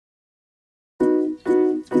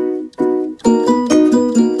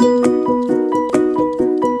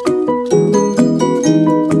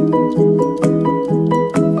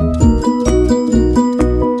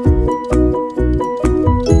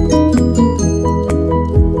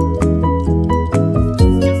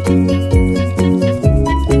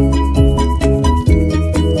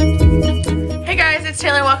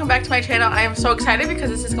I am so excited because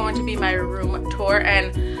this is going to be my room tour,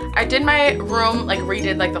 and I did my room, like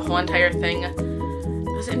redid like the whole entire thing.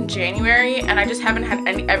 It was in January, and I just haven't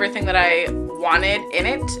had everything that I wanted in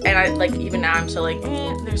it, and I like even now I'm still like,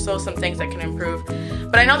 there's still some things that can improve.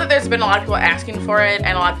 But I know that there's been a lot of people asking for it,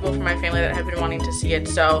 and a lot of people from my family that have been wanting to see it,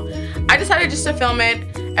 so I decided just to film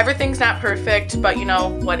it. Everything's not perfect, but you know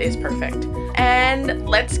what is perfect. And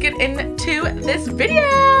let's get into this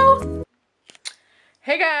video.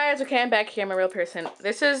 Hey guys, okay, I'm back here. I'm a real person.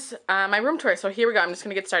 This is my room tour, so here we go. I'm just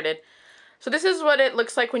gonna get started. So this is what it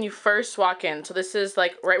looks like when you first walk in. So this is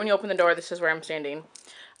like right when you open the door, this is where I'm standing.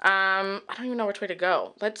 I don't even know which way to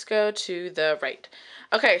go. Let's go to the right.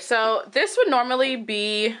 Okay, so this would normally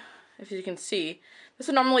be, if you can see, this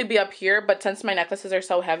would normally be up here, but since my necklaces are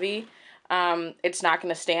so heavy, it's not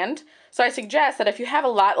going to stand. So I suggest that if you have a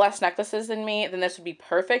lot less necklaces than me, then this would be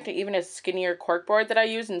perfect. Even a skinnier corkboard that I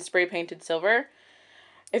use in spray painted silver.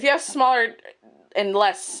 If you have smaller and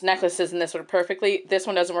less necklaces than this would perfectly, this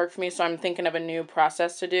one doesn't work for me, so I'm thinking of a new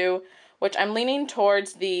process to do, which I'm leaning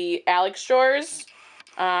towards the Alex drawers.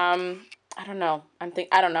 I don't know. I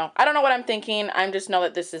don't know what I'm thinking. I just know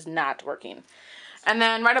that this is not working. And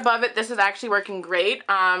then right above it, this is actually working great.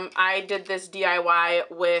 I did this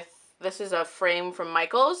DIY with, this is a frame from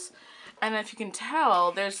Michaels. And if you can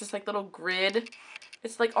tell, there's this like little grid.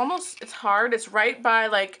 It's like almost, it's hard. It's right by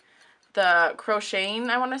like the crocheting,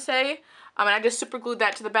 I want to say. And I just super glued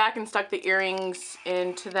that to the back and stuck the earrings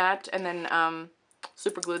into that. And then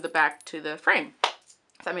super glued the back to the frame.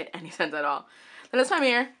 If that made any sense at all. Then that's my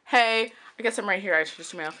mirror. Hey, I guess I'm right here. I should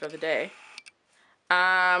just do my outfit of the day.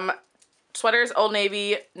 Sweater's Old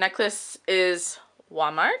Navy. Necklace is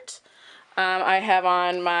Walmart. I have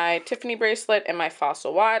on my Tiffany bracelet and my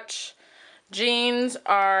Fossil watch. Jeans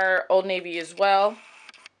are Old Navy as well.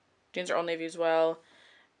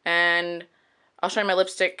 And I'll show you my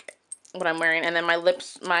lipstick, what I'm wearing. And then my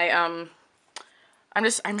lips, I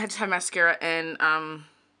just have mascara and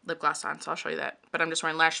lip gloss on, so I'll show you that. But I'm just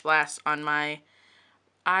wearing Lash Blast on my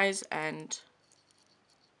eyes and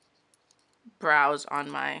brows on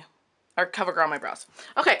my, or CoverGirl on my brows.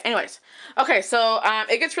 Okay, anyways. Okay, so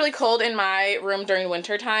it gets really cold in my room during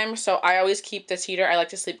winter time, so I always keep this heater. I like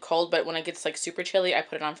to sleep cold, but when it gets like super chilly, I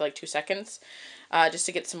put it on for like 2 seconds just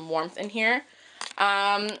to get some warmth in here.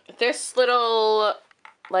 This little,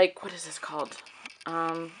 like, what is this called?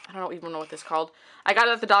 I don't even know what this is called. I got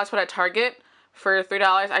it at the dollar spot at Target for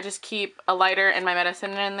 $3. I just keep a lighter and my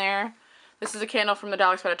medicine in there. This is a candle from the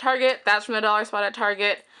dollar spot at Target. That's from the dollar spot at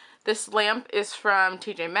Target. This lamp is from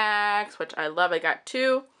TJ Maxx, which I love. I got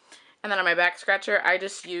 2. And then on my back scratcher, I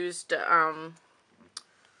just used, what are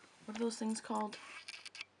those things called?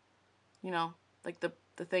 You know, like the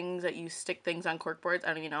things that you stick things on corkboards. I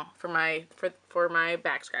don't even know, for my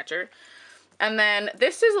back scratcher. And then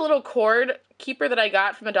this is a little cord keeper that I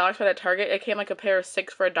got from the dollar spot at Target. It came like a pair of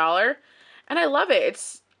 6 for $1. And I love it.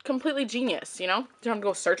 It's completely genius, you know? You don't have to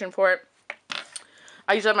go searching for it.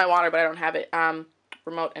 I usually have my water, but I don't have it.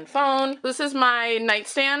 Remote and phone. This is my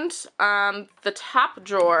nightstand. The top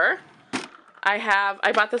drawer,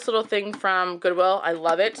 I bought this little thing from Goodwill. I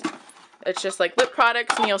love it. It's just like lip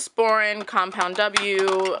products, Neosporin, Compound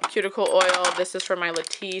W, cuticle oil. This is for my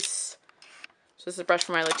Latisse. So this is a brush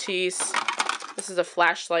for my Latisse. This is a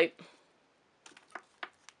flashlight.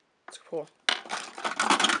 It's cool.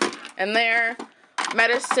 And there,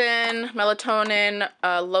 medicine, melatonin,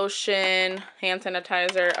 lotion, hand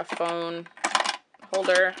sanitizer, a phone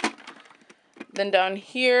holder. Then down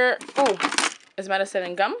here, is medicine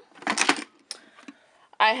and gum.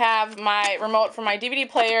 I have my remote for my DVD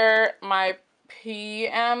player, my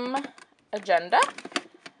PM agenda,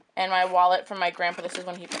 and my wallet from my grandpa. This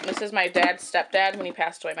is my dad's stepdad. When he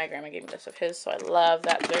passed away, my grandma gave me this of his, so I love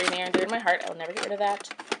that. Very near and dear to my heart. I will never get rid of that.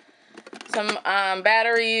 Some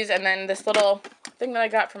batteries, and then this little thing that I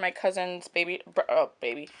got for my cousin's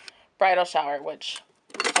bridal shower, which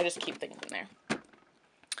I just keep things in there.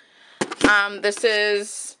 This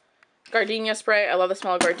is gardenia spray. I love the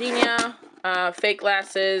smell of gardenia. Fake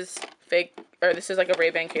glasses. This is like a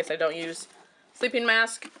Ray-Ban case I don't use. Sleeping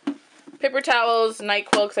mask. Paper towels.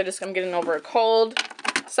 NyQuil, because I'm getting over a cold.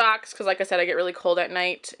 Socks, because like I said, I get really cold at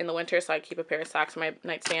night in the winter, so I keep a pair of socks on my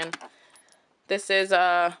nightstand. This is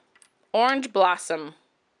a Orange Blossom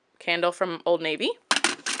candle from Old Navy.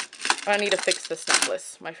 I need to fix this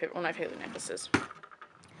necklace. One of my favorite necklaces.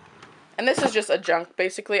 And this is just a junk,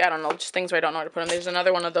 basically. I don't know, just things where I don't know how to put them. There's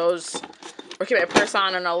another one of those. Or keep my purse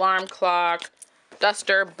on, an alarm clock,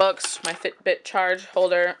 duster, books, my Fitbit charge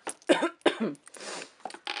holder,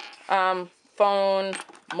 phone,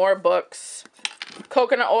 more books.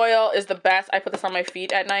 Coconut oil is the best. I put this on my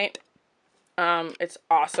feet at night. It's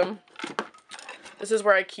awesome. This is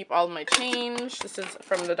where I keep all my change. This is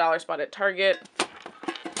from the dollar spot at Target.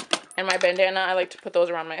 And my bandana, I like to put those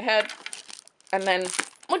around my head. And then,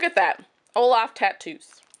 look at that. Olaf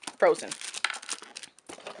tattoos. Frozen.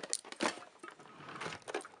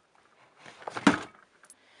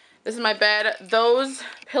 This is my bed. Those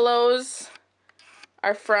pillows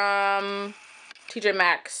are from TJ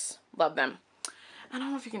Maxx. Love them. I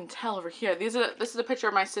don't know if you can tell over here. This is a picture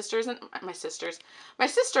of my sisters and my sister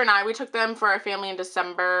and I. We took them for our family in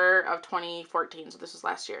December of 2014. So this was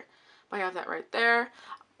last year. But I have that right there.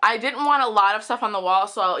 I didn't want a lot of stuff on the wall,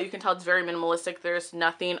 so you can tell it's very minimalistic. There's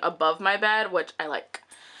nothing above my bed, which I like.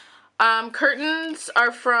 Curtains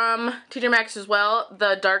are from TJ Maxx as well.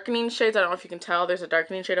 The darkening shades, I don't know if you can tell, there's a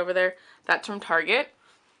darkening shade over there. That's from Target.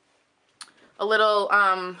 A little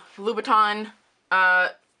Louboutin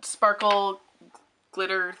sparkle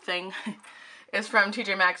glitter thing is from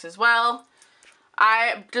TJ Maxx as well.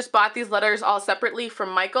 I just bought these letters all separately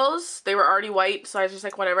from Michaels. They were already white, so I was just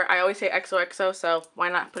like, whatever. I always say XOXO, so why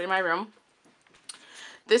not put it in my room.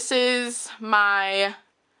 This is my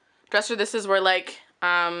dresser. This is where, like,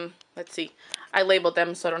 let's see. I labeled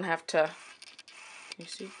them so I don't have to, can you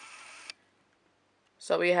see?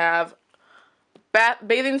 So we have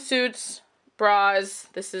bathing suits, bras.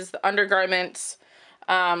 This is the undergarments,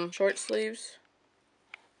 short sleeves,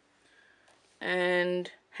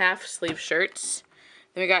 and half sleeve shirts.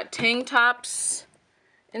 Then we got tank tops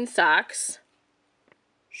and socks,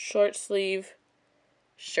 short sleeve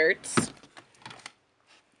shirts,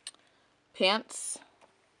 pants,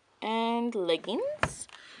 and leggings.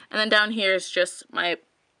 And then down here is just my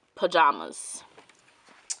pajamas.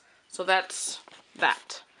 So that's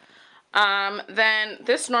that. Then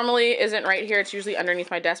this normally isn't right here. It's usually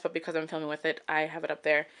underneath my desk, but because I'm filming with it, I have it up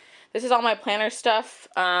there. This is all my planner stuff.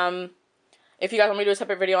 If you guys want me to do a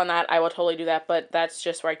separate video on that, I will totally do that, but that's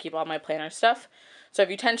just where I keep all my planner stuff. So I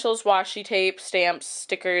have utensils, washi tape, stamps,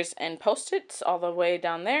 stickers, and Post-its all the way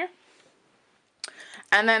down there.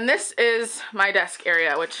 And then this is my desk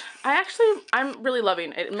area, which I'm really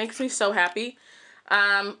loving. It makes me so happy.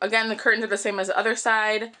 Again, the curtains are the same as the other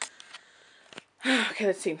side. Okay,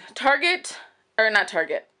 let's see. Not Target.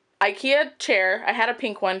 IKEA chair. I had a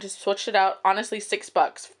pink one, just switched it out. Honestly,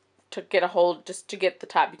 $6 to get a hold, just to get the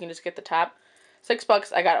top. You can just get the top.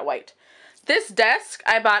 $6, I got it white. This desk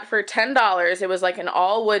I bought for $10. It was like an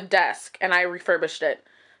all wood desk, and I refurbished it.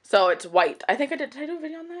 So it's white. I think did I do a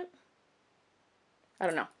video on that? I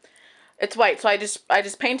don't know. It's white, so I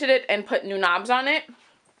just painted it and put new knobs on it.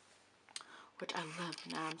 Which I love.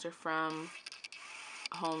 Knobs are from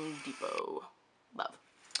Home Depot.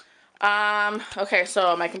 Love. Okay,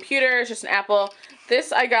 so my computer is just an Apple.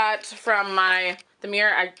 This I got from the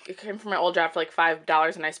mirror. It came from my old job for like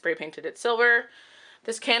 $5, and I spray painted it silver.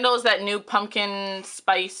 This candle is that new pumpkin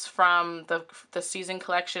spice from the season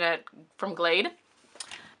collection from Glade.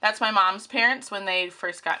 That's my mom's parents when they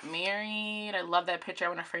first got married. I love that picture. I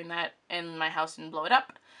want to frame that in my house and blow it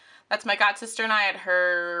up. That's my god sister and I at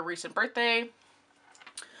her recent birthday.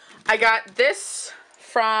 I got this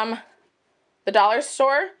from the dollar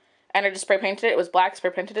store, and I just spray painted it. It was black, spray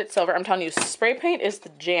painted it silver. I'm telling you, spray paint is the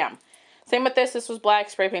jam. Same with this. This was black,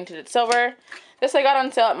 spray painted it silver. This I got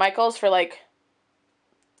on sale at Michael's for like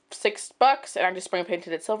 $6, and I just spray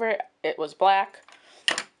painted it silver. It was black.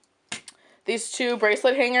 These two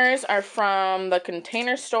bracelet hangers are from the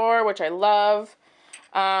Container Store, which I love.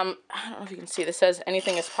 I don't know if you can see. This says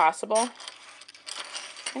anything is possible.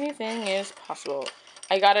 Anything is possible.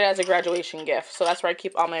 I got it as a graduation gift, so that's where I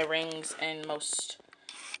keep all my rings and most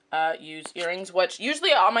used earrings, which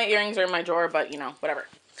usually all my earrings are in my drawer, but you know, whatever.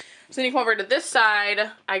 So then you come over to this side,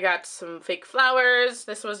 I got some fake flowers.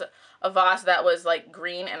 This was a vase that was like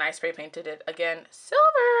green, and I spray painted it again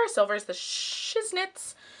silver. Silver is the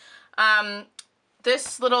shiznits.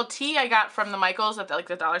 This little tea I got from the Michaels at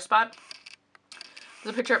the dollar spot.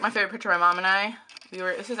 There's a picture, my favorite picture of my mom and I.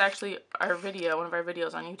 This is actually our video, one of our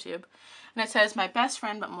videos on YouTube. And it says, my best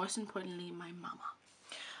friend, but most importantly, my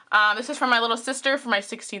mama. This is from my little sister for my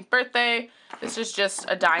 16th birthday. This is just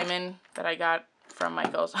a diamond that I got from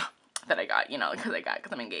Michaels. That I got, you know,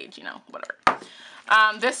 because I'm engaged, you know, whatever.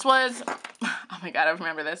 This was, oh my god, I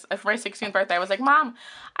remember this. For my 16th birthday, I was like, Mom,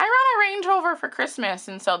 I want a Range Rover for Christmas.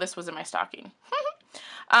 And so this was in my stocking.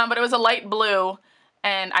 But it was a light blue.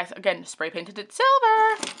 And I, again, spray painted it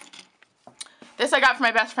silver. This I got from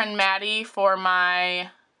my best friend Maddie for my, I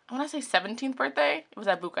want to say 17th birthday. It was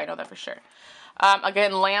at Buka, I know that for sure.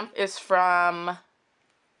 Again, lamp is from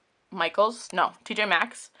Michaels. No, TJ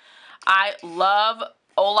Maxx. I love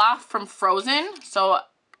Olaf from Frozen. So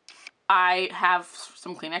I have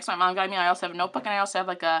some Kleenex my mom got me. I also have a notebook, and I also have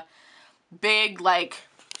like a big, like,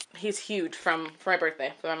 He's huge for my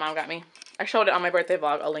birthday that my mom got me. I showed it on my birthday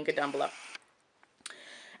vlog. I'll link it down below.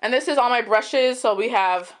 And this is all my brushes. So we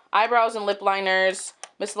have eyebrows and lip liners,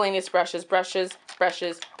 miscellaneous brushes,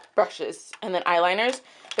 and then eyeliners.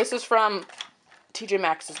 This is from TJ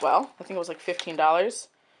Maxx as well. I think it was like $15,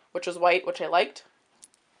 which was white, which I liked.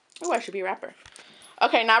 Oh, I should be a rapper.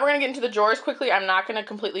 Okay, now we're going to get into the drawers quickly. I'm not going to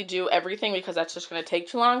completely do everything because that's just going to take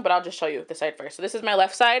too long, but I'll just show you this side first. So this is my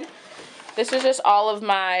left side. This is just all of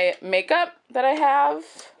my makeup that I have.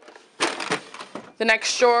 The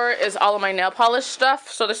next drawer is all of my nail polish stuff.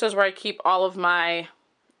 So this is where I keep all of my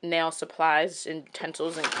nail supplies and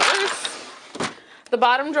utensils and colors. The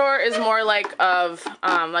bottom drawer is more like of,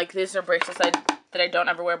 like these are bracelets that I don't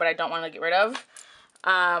ever wear, but I don't want to get rid of.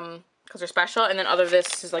 Because they're special. And then other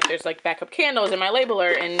this is like, there's like backup candles and my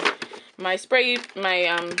labeler and my spray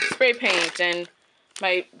paint and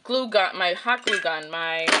my glue gun, my hot glue gun,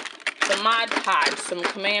 some Mod Podge, some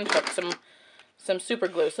command hooks, some super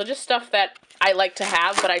glue. So just stuff that I like to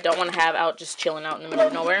have, but I don't want to have out just chilling out in the middle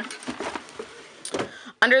of nowhere.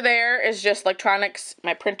 Under there is just electronics,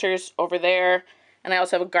 my printers over there, and I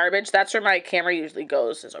also have a garbage. That's where my camera usually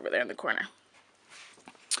goes, is over there in the corner.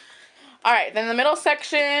 Alright, then the middle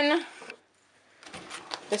section,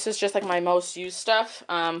 this is just like my most used stuff.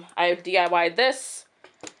 I DIY'd this.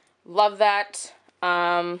 Love that.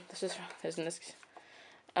 Let's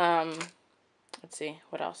see,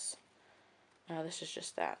 what else? This is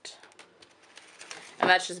just that. And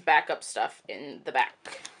that's just backup stuff in the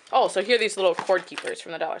back. Oh, so here are these little cord keepers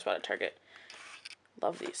from the dollar spot at Target.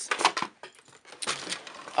 Love these.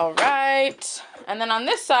 Alright. And then on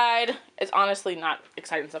this side is honestly not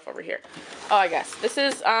exciting stuff over here. Oh, I guess. This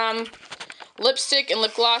is lipstick and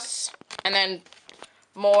lip gloss. And then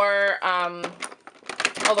more, oh,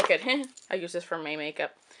 look at him. I use this for my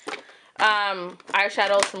makeup.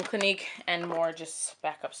 Eyeshadows from Clinique and more just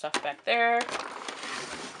backup stuff back there.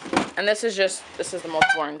 And this is the most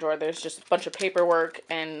boring drawer. There's just a bunch of paperwork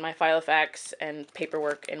and my Filofax and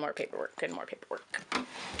paperwork and more paperwork and more paperwork.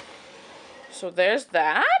 So there's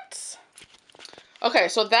that. Okay,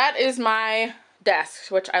 so that is my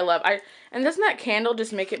desk, which I love. And doesn't that candle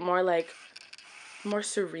just make it more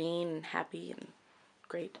serene and happy and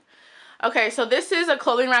great? Okay, so this is a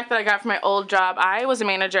clothing rack that I got from my old job. I was a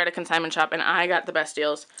manager at a consignment shop, and I got the best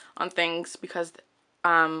deals on things because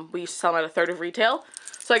we used to sell them at a third of retail.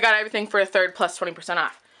 So I got everything for a third plus 20%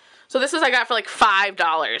 off. So this is I got for like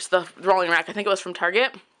 $5, the rolling rack. I think it was from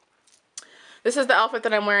Target. This is the outfit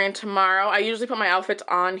that I'm wearing tomorrow. I usually put my outfits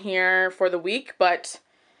on here for the week, but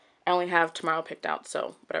I only have tomorrow picked out,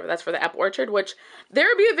 so whatever. That's for the Apple Orchard, which there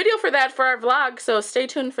will be a video for that for our vlog, so stay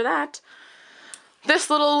tuned for that.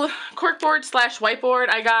 This little corkboard slash whiteboard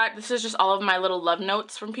I got. This is just all of my little love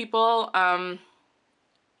notes from people.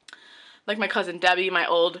 Like my cousin Debbie,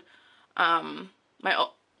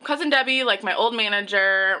 cousin Debbie, like my old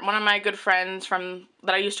manager, one of my good friends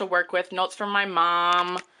that I used to work with, notes from my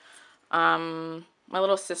mom, my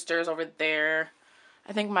little sisters over there.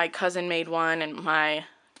 I think my cousin made one and my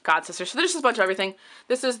god sister. So there's just a bunch of everything.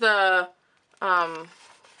 This is the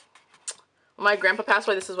my grandpa passed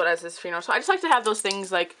away. This is what has his funeral. So I just like to have those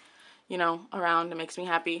things like, you know, around. It makes me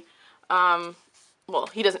happy. Well,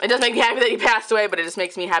 it doesn't make me happy that he passed away, but it just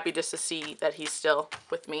makes me happy just to see that he's still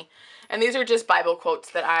with me. And these are just Bible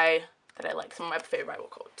quotes that I like. Some of my favorite Bible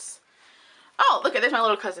quotes. Oh, look at there's my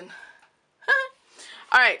little cousin.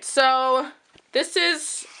 Alright, so this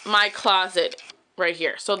is my closet right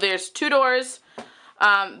here. So there's 2 doors.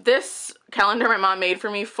 This calendar my mom made for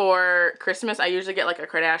me for Christmas. I usually get like a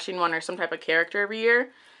Kardashian one or some type of character every year.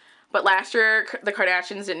 But last year, the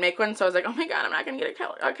Kardashians didn't make one, so I was like, oh my god, I'm not going to get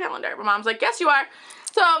a calendar. But mom's like, yes you are.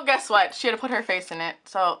 So guess what? She had to put her face in it.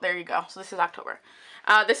 So there you go. So this is October.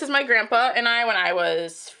 This is my grandpa and I when I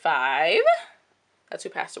was 5. That's who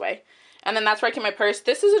passed away. And then that's where I keep my purse.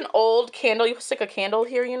 This is an old candle. You stick a candle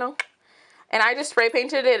here, you know. And I just spray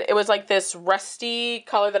painted it. It was like this rusty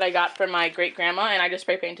color that I got from my great grandma, and I just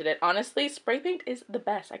spray painted it. Honestly, spray paint is the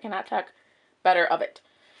best. I cannot talk better of it.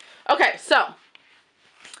 Okay, so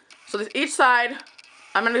this each side,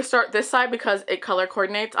 I'm going to start this side because it color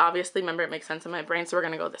coordinates. Obviously, remember, it makes sense in my brain, so we're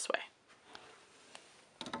going to go this way.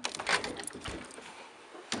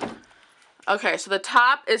 Okay, so the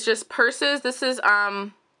top is just purses. This is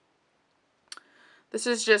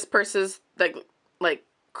just purses like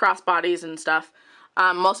crossbodies and stuff.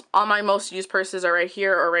 All my most used purses are right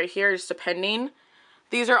here or right here, just depending.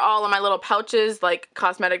 These are all of my little pouches, like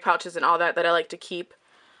cosmetic pouches and all that I like to keep.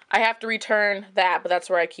 I have to return that, but that's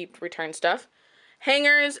where I keep return stuff.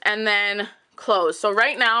 Hangers and then clothes. So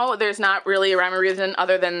right now, there's not really a rhyme or reason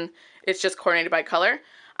other than it's just coordinated by color.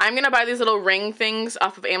 I'm gonna buy these little ring things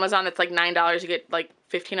off of Amazon. It's like $9. You get like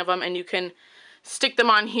 15 of them, and you can stick them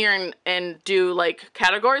on here and do like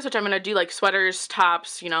categories, which I'm gonna do like sweaters,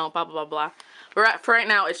 tops, you know, blah blah blah blah. But for right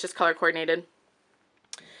now, it's just color coordinated.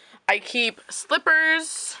 I keep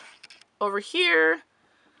slippers over here,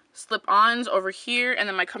 slip-ons over here, and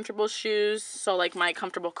then my comfortable shoes. So like my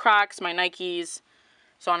comfortable Crocs, my Nikes,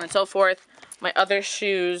 so on and so forth. My other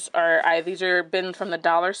shoes are these are been from the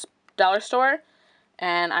dollar store,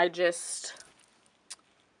 and I just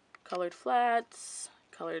colored flats,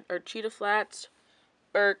 cheetah flats,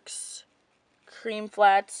 Birks, cream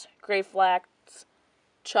flats, gray flats,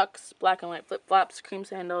 Chucks, black and white flip-flops, cream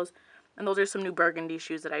sandals, and those are some new burgundy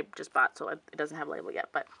shoes that I just bought, so it doesn't have a label yet,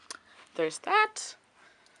 but there's that.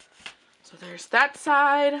 So there's that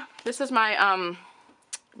side. This is my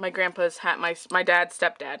my grandpa's hat, my dad's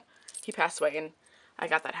stepdad. He passed away, and I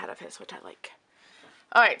got that hat of his, which I like.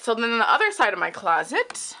 Alright, so then the other side of my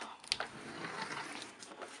closet.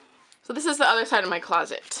 So this is the other side of my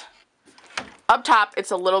closet. Up top,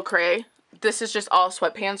 it's a little cray. This is just all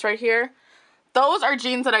sweatpants right here. Those are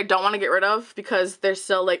jeans that I don't want to get rid of because they're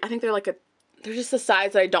still like, I think they're just the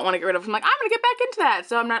size that I don't want to get rid of. I'm like, I'm going to get back into that,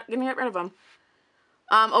 so I'm not going to get rid of them.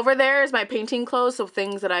 Over there is my painting clothes, so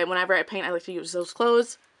things that whenever I paint, I like to use those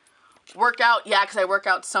clothes. Workout, yeah, because I work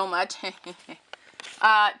out so much.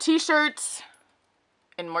 T-shirts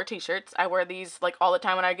and more t-shirts. I wear these like all the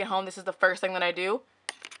time when I get home. This is the first thing that I do.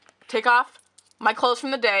 Take off my clothes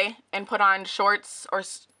from the day and put on shorts or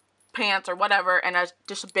pants or whatever, and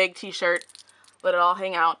just a big t-shirt. Let it all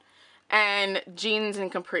hang out. And jeans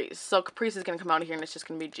and capris. So capris is going to come out of here, and it's just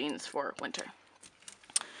going to be jeans for winter.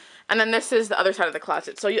 And then this is the other side of the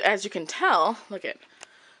closet. So as you can tell, look at,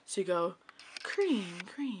 so you go cream,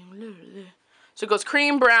 blah, blah. So it goes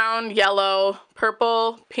cream, brown, yellow,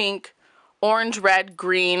 purple, pink, orange, red,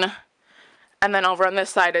 green. And then over on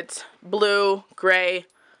this side, it's blue, gray,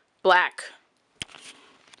 black.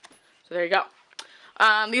 So there you go.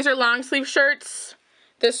 These are long sleeve shirts.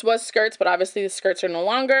 This was skirts, but obviously the skirts are no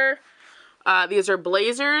longer. These are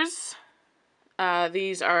blazers.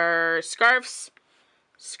 These are scarves,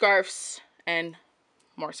 and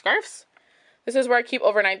more scarves. This is where I keep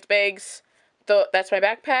overnight bags. That's my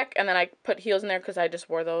backpack, and then I put heels in there because I just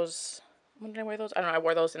wore those. When did I wear those? I don't know. I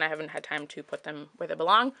wore those, and I haven't had time to put them where they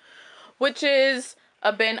belong, which is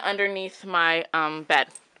a bin underneath my bed.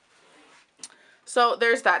 So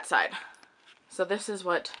there's that side. So this is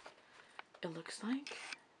what it looks like.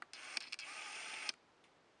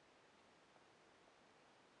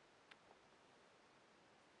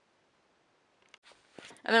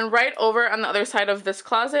 And then right over on the other side of this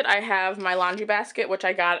closet, I have my laundry basket, which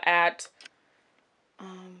I got at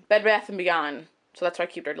Bed Bath & Beyond. So that's where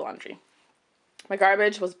I keep dirty laundry. My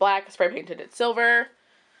garbage was black, spray painted it silver.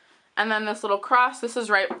 And then this little cross, this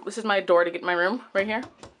is my door to get in my room, right here.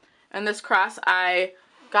 And this cross I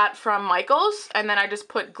got from Michael's, and then I just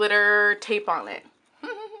put glitter tape on it.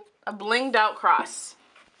 A blinged out cross.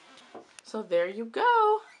 So there you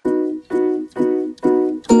go.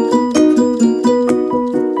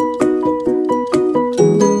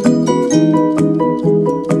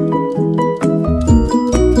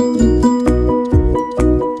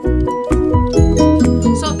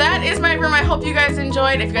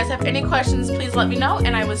 If you guys have any questions, please let me know,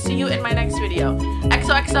 and I will see you in my next video.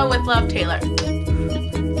 XOXO with love, Taylor.